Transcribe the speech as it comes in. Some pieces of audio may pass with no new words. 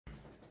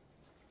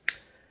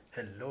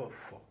Hello,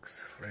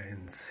 folks,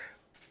 friends.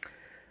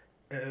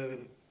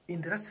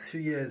 In the last few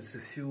years,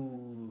 a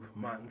few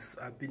months,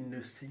 I've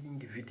been seeing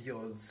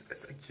videos,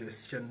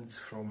 suggestions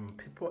from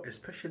people,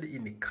 especially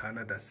in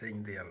Canada,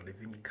 saying they are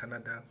living in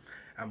Canada.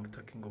 I'm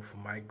talking of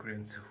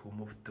migrants who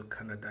moved to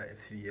Canada a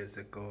few years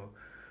ago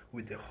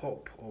with the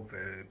hope of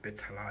a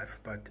better life,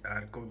 but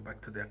are going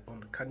back to their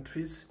own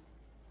countries.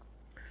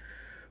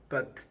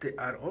 But there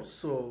are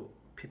also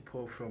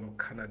people from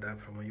Canada,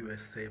 from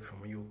USA,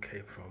 from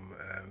UK, from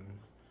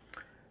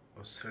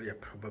Australia,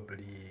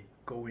 probably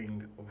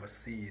going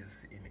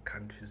overseas in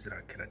countries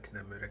like Latin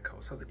America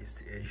or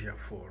Southeast Asia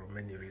for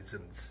many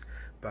reasons,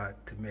 but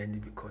mainly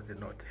because they're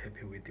not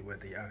happy with where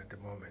they are at the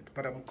moment.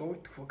 But I'm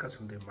going to focus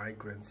on the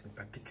migrants in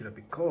particular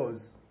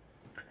because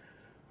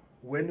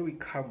when we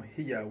come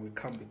here, we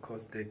come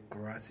because the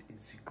grass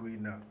is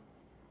greener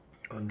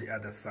on the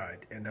other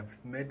side, and I've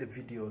made the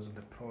videos of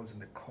the pros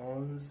and the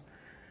cons,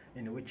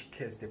 in which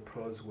case the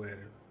pros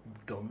were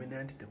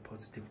dominant, the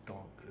positive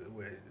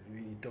were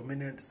really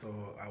dominant,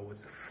 so I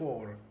was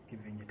for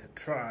giving it a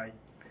try.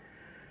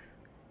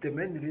 The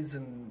main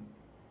reason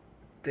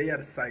they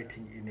are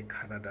citing in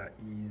Canada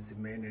is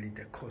mainly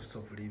the cost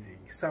of living.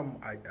 Some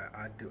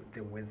add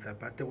the weather,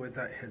 but the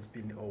weather has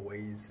been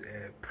always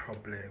a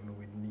problem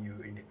with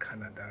you in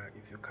Canada.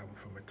 If you come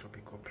from a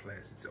tropical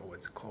place, it's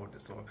always cold,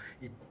 so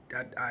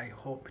that I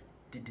hope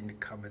didn't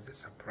come as a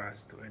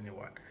surprise to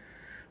anyone.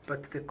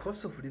 But the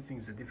cost of living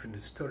is a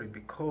different story,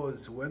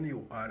 because when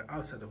you are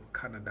outside of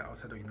Canada,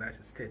 outside of the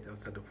United States,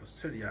 outside of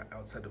Australia,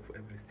 outside of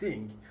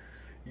everything,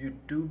 you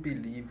do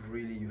believe,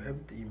 really, you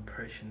have the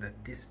impression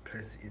that this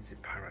place is a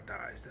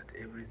paradise, that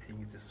everything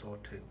is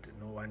sorted,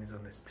 no one is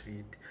on the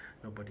street,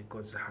 nobody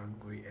goes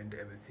hungry, and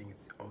everything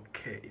is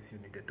okay. If you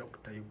need a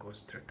doctor, you go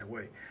straight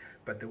away.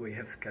 But the way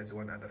healthcare is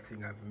one other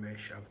thing I've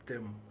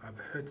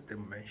heard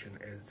them mention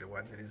as the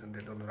one reason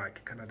they don't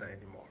like Canada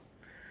anymore.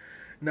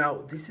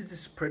 Now, this is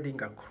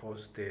spreading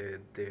across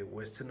the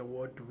Western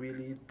world.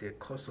 Really, the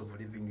cost of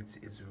living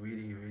is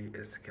really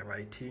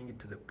escalating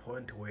to the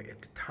point where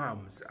at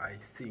times I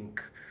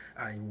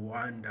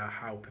wonder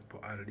how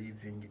people are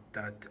living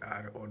that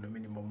are on a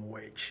minimum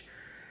wage.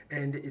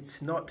 And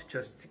it's not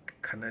just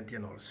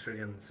Canadian or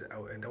Australians,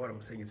 and what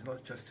I'm saying, it's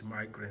not just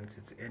migrants,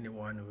 it's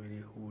anyone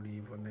really who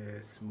live on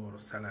a small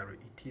salary.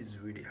 It is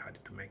really hard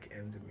to make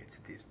ends meet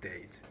these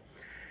days.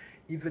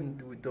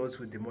 Even with those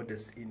with the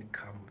modest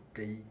income,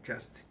 they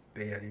just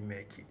barely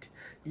make it.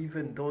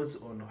 Even those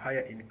on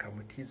higher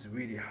income, it is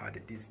really hard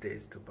these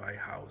days to buy a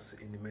house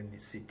in many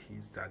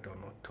cities that are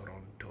not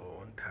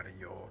Toronto,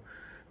 Ontario,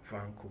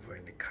 Vancouver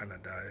in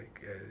Canada,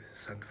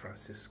 San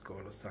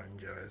Francisco, Los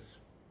Angeles,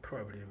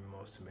 probably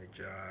most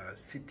major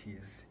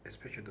cities,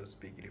 especially those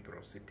big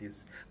liberal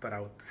cities. But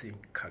I would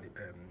think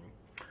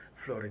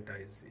Florida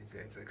is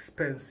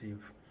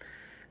expensive.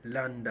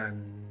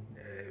 London,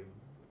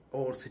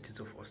 all cities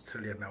of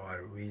Australia now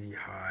are really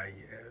high.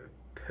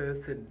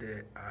 Perth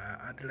and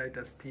Adelaide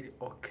are still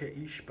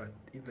okay-ish, but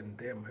even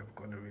them have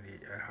gone really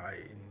high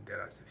in the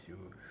last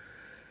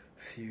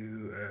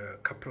few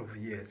couple of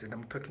years. And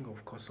I'm talking,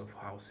 of course, of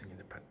housing in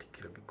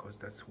particular, because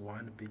that's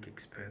one big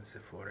expense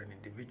for an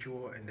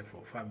individual, and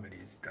for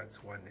families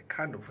that's one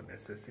kind of a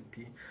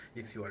necessity.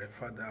 If you are a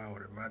father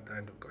or a mother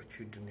and you've got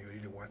children, you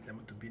really want them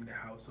to be in a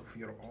house of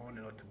your own,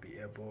 and not to be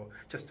able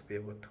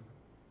to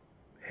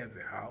have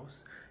a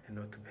house and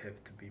not to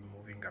have to be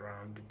moving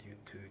around due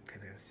to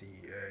tenancy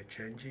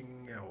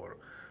changing, or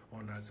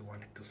owners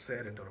wanting to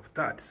sell and all of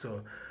that.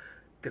 So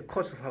the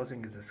cost of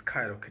housing is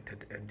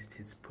skyrocketed, and it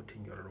is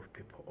putting a lot of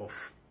people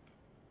off.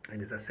 And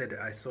as I said,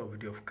 I saw a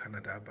video of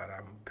Canada, but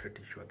I'm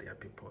pretty sure there are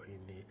people in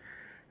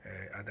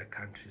the other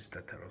countries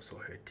that are also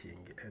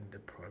hurting, and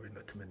probably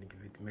not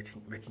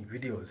making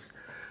videos.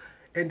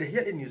 And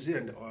here in New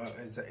Zealand,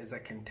 as I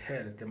can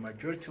tell, the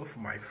majority of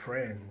my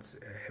friends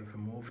have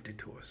moved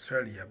to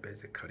Australia,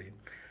 basically.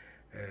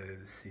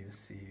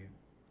 Since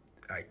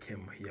I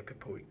came here,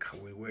 people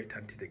will wait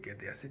until they get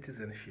their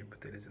citizenship.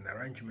 There is an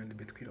arrangement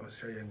between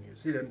Australia and New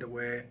Zealand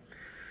where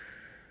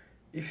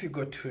if you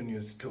go to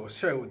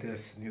Australia with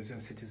this New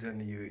Zealand citizen,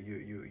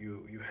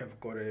 you have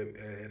got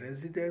a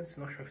residence.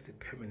 Not sure if it's a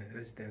permanent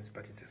residence,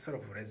 but it's a sort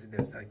of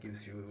residence that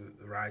gives you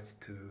rights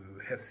to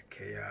health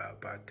care,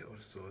 but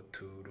also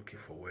to looking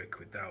for work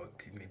without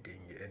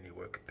needing any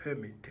work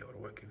permit or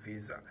work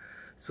visa.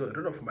 So a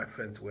lot of my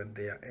friends went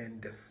there,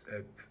 and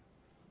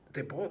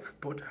they both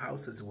bought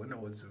houses when I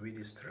was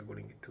really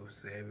struggling to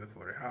save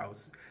for a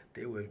house.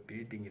 They were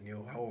building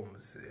new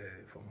homes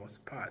for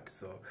most part.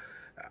 So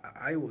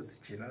I was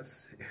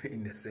jealous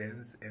in a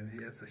sense,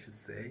 envious I should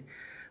say,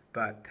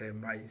 but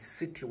my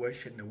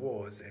situation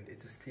was, and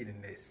it's still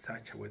in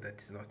such a way that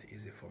it's not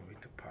easy for me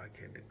to park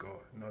and go,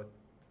 not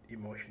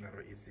emotional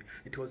easy.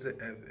 It was a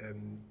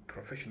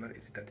professional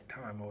easy at the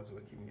time. I was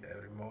working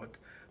remote,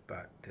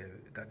 but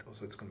that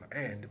also is going to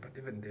end. But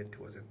even then, it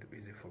wasn't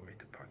easy for me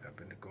to pack up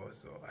and go,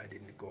 so I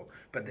didn't go.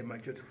 But the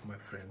majority of my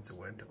friends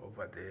went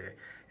over there,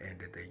 and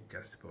they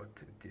just bought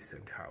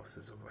decent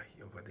houses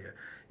over there.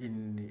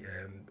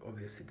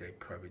 Obviously, they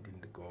probably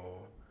didn't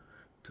go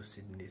to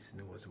Sydney.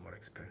 Sydney was more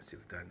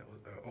expensive than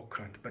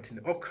Auckland. But in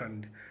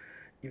Auckland,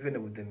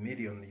 even with $1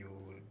 million, you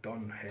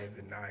don't have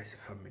a nice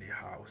family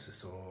house.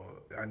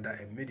 So under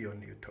 $1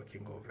 million, you're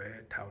talking of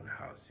a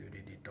townhouse. You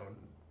really don't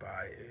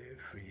buy a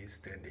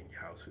freestanding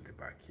house with a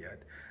backyard,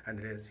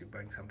 unless you're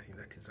buying something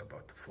that is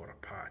about to fall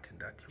apart and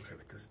that you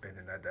have to spend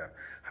another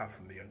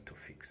 $500,000 to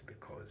fix,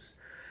 because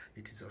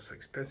it is also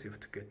expensive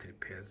to get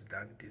repairs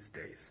done these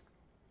days.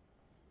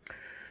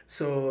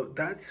 So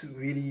that's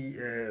really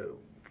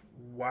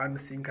one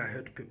thing I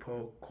heard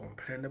people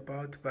complain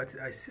about. But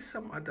I see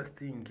some other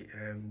thing,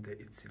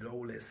 it's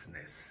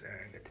lawlessness,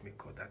 let me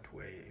call that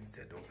way,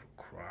 instead of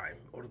crime,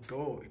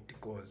 although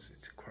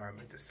it's crime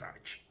as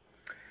such.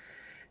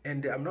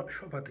 And I'm not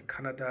sure about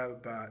Canada,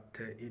 but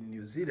in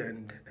New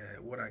Zealand,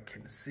 what I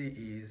can see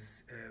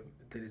is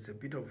there is a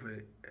bit of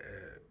an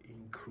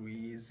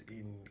increase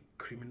in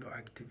criminal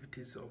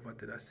activities over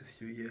the last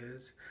few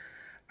years.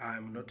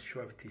 I'm not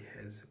sure if it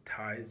has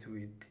ties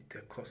with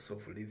the cost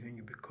of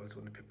living, because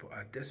when people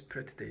are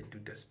desperate, they do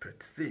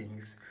desperate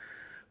things.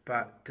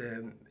 But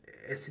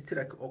a city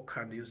like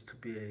Auckland used to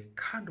be a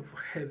kind of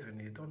heaven.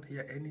 You don't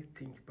hear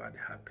anything bad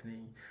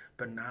happening,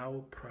 but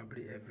now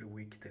probably every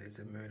week there is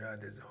a murder,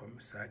 there's a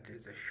homicide,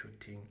 there's a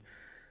shooting,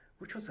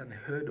 which was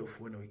unheard of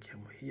when we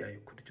came here.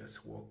 You could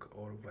just walk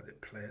all over the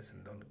place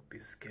and don't be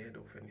scared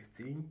of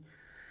anything.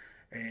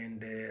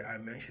 And I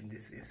mentioned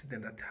this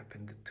incident that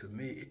happened to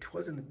me. It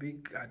wasn't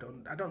big. I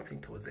don't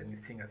think it was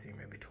anything. I think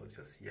maybe it was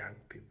just young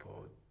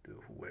people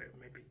who were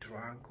maybe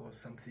drunk or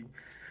something.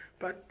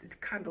 But it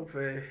kind of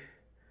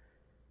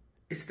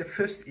it's the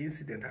first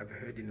incident I've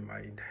heard in my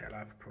entire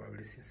life,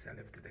 probably since I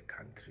left the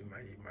country,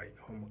 my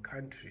home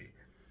country.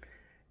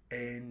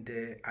 And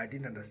I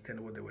didn't understand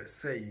what they were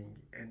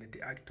saying. And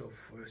the act of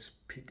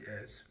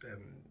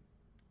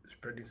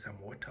spreading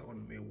some water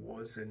on me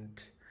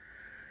wasn't.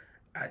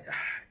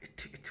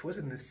 It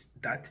wasn't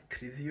that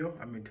trivial.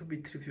 I mean, it would be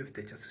trivial if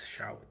they just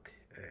shout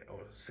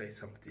or say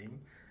something,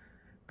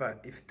 but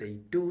if they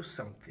do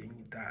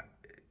something, that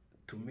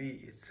to me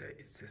it's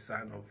a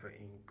sign of an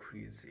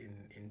increase in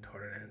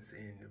intolerance,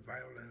 in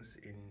violence,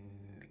 in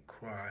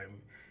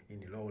crime,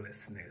 in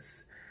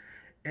lawlessness.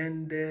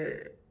 And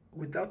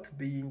without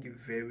being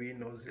very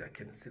nosy, I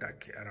can see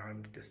like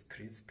around the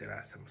streets there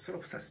are some sort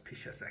of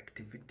suspicious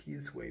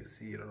activities where you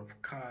see a lot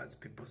of cars,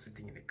 people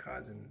sitting in the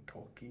cars and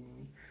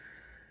talking.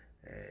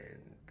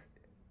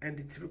 And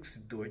it looks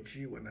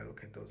dodgy when I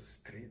look at those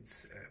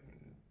streets.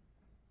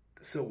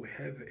 So we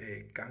have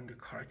a gang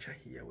culture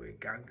here, where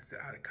gangs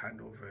are kind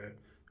of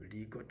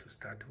legal to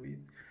start with,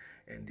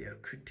 and they are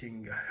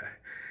recruiting.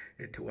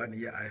 At 1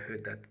 year, I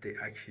heard that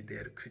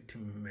their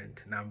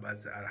recruitment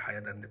numbers are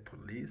higher than the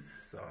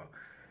police. So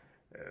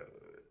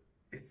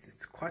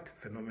it's quite a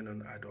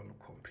phenomenon I don't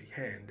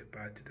comprehend.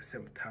 But at the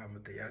same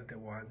time, they are the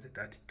ones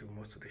that do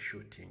most of the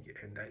shooting,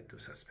 and I do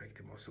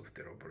suspect most of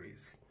the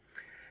robberies.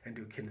 And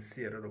you can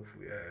see a lot of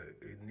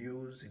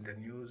news,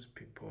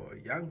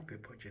 young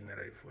people,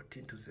 generally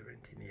 14 to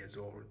 17 years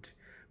old,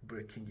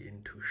 breaking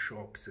into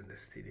shops and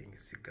stealing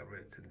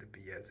cigarettes and the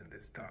beers and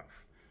the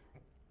stuff.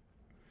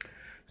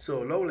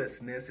 So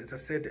lawlessness, as I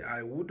said,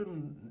 I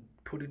wouldn't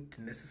put it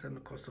necessarily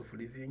on the cost of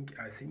living.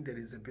 I think there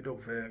is a bit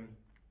of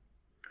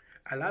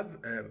I love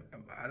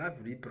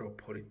liberal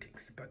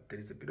politics, but there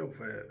is a bit of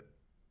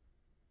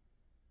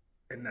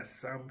an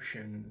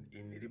assumption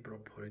in liberal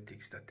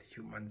politics that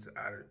humans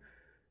are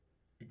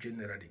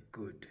generally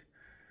good,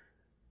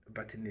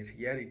 but in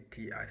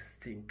reality I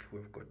think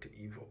we've got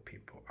evil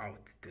people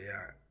out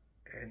there.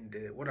 And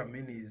what I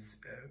mean is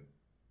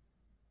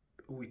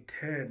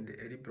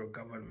liberal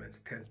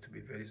governments tends to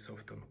be very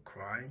soft on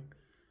crime,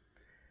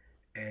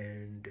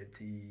 and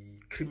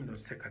the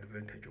criminals take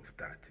advantage of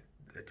that.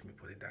 Let me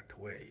put it that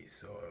way.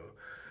 So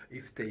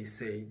if they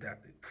say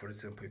that, for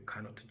example, you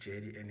cannot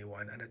jail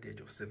anyone under the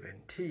age of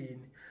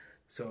 17,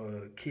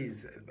 so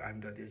kids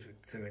under the age of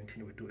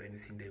 17 will do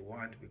anything they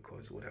want,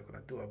 because what are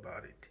going to do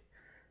about it?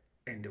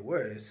 And the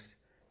worst,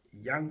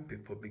 young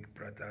people, big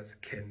brothers,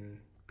 can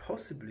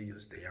possibly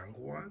use the young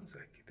ones,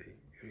 like they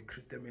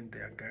recruit them in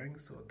their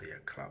gangs or their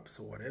clubs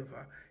or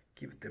whatever,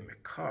 give them a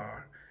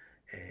car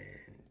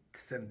and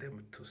send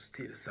them to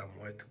steal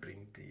somewhere to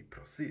bring the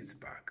proceeds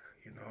back,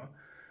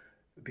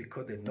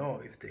 because they know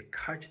if they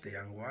catch the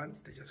young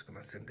ones, they're just going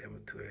to send them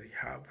to a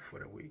rehab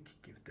for a week,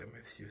 give them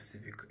a few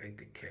civic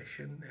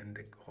education, and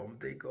home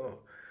they go.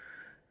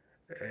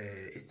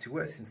 It's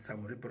worse in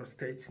some liberal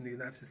states in the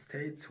United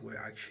States, where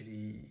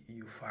actually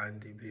you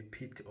find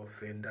repeat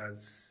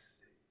offenders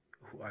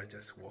who are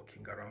just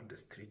walking around the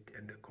street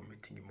and they're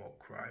committing more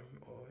crime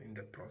or in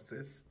the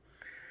process.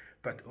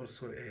 But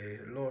also a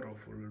lot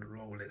of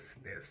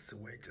lawlessness,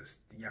 where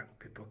just young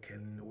people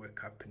can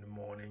wake up in the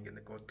morning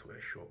and go to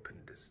a shop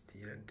and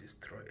steal and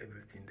destroy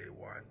everything they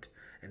want,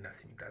 and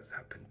nothing does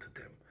happen to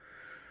them.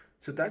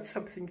 So that's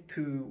something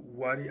to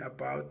worry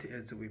about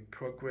as we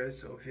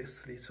progress.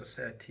 Obviously,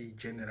 society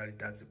generally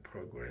does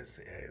progress,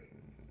 and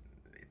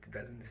it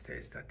doesn't stay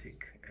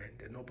static,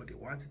 and nobody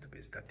wants it to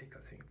be static.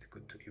 I think it's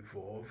good to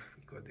evolve,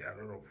 because there are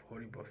a lot of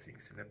horrible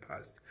things in the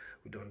past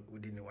we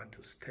didn't want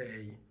to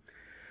stay.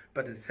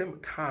 But at the same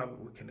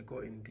time, we can go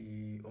in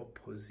the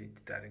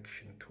opposite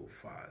direction too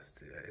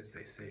fast. As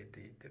they say,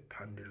 the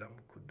pendulum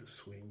could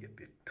swing a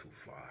bit too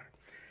far,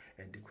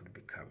 and it could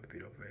become a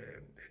bit of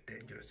a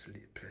dangerous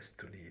place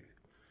to live.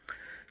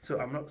 So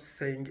I'm not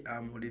saying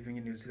I'm living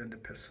in New Zealand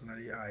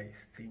personally. I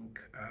think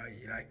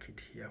I like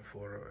it here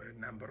for a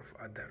number of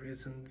other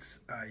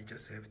reasons. I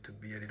just have to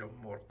be a little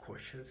more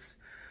cautious.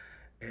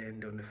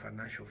 And on the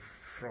financial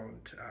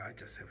front, I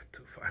just have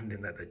to find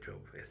another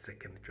job, a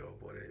second job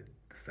or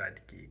a side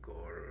gig,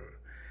 or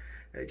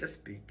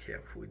just be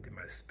careful with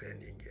my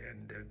spending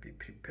and be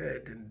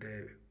prepared and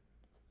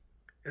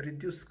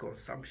reduce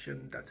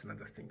consumption. That's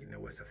another thing. In the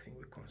West, I think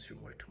we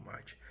consume way too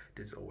much.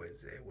 There's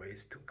always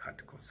ways to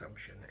cut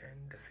consumption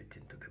and fit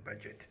into the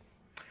budget.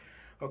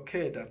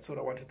 Okay, that's all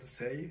I wanted to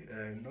say.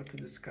 Not to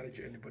discourage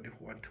anybody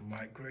who want to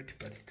migrate,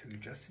 but to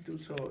just do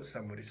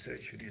some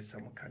research.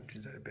 Some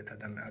countries are better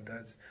than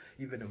others.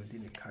 Even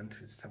within the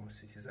countries, some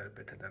cities are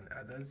better than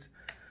others.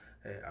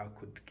 I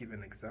could give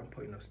an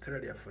example. In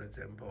Australia, for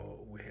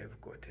example, we have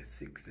got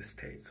 6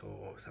 states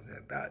or something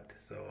like that.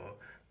 So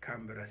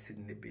Canberra,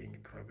 Sydney being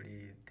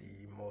probably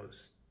the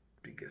most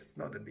biggest,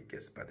 not the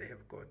biggest, but they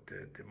have got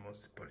the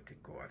most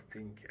political, I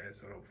think,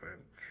 sort of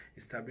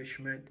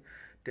establishment.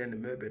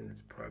 Then Melbourne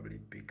is probably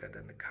bigger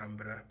than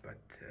Canberra, but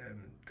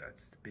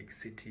that's the big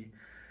city.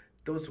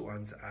 Those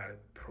ones are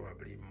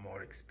probably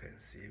more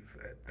expensive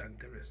than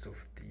the rest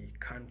of the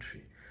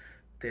country.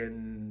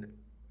 Then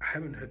I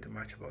haven't heard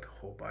much about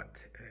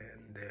Hobart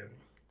and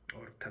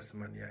or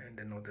Tasmania and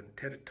the Northern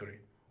Territory,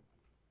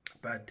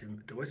 but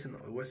the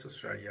West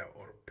Australia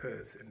or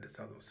Perth and the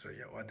South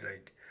Australia or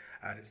Adelaide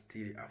are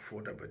still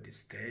affordable at this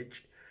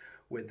stage.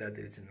 Whether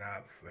there is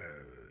enough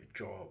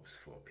jobs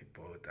for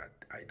people, that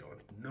I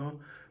don't know.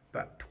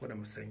 But what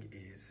I'm saying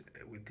is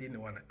within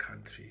one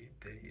country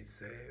there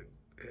is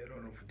a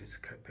lot of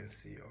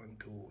discrepancy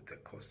onto the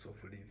cost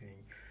of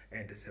living,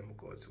 and the same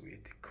goes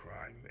with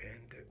crime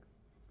and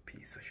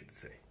peace, I should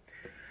say.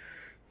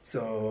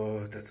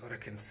 So that's all I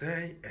can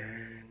say,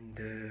 and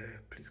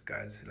please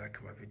guys,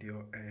 like my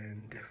video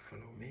and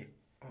follow me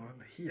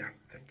on here.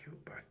 Thank you.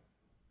 Bye.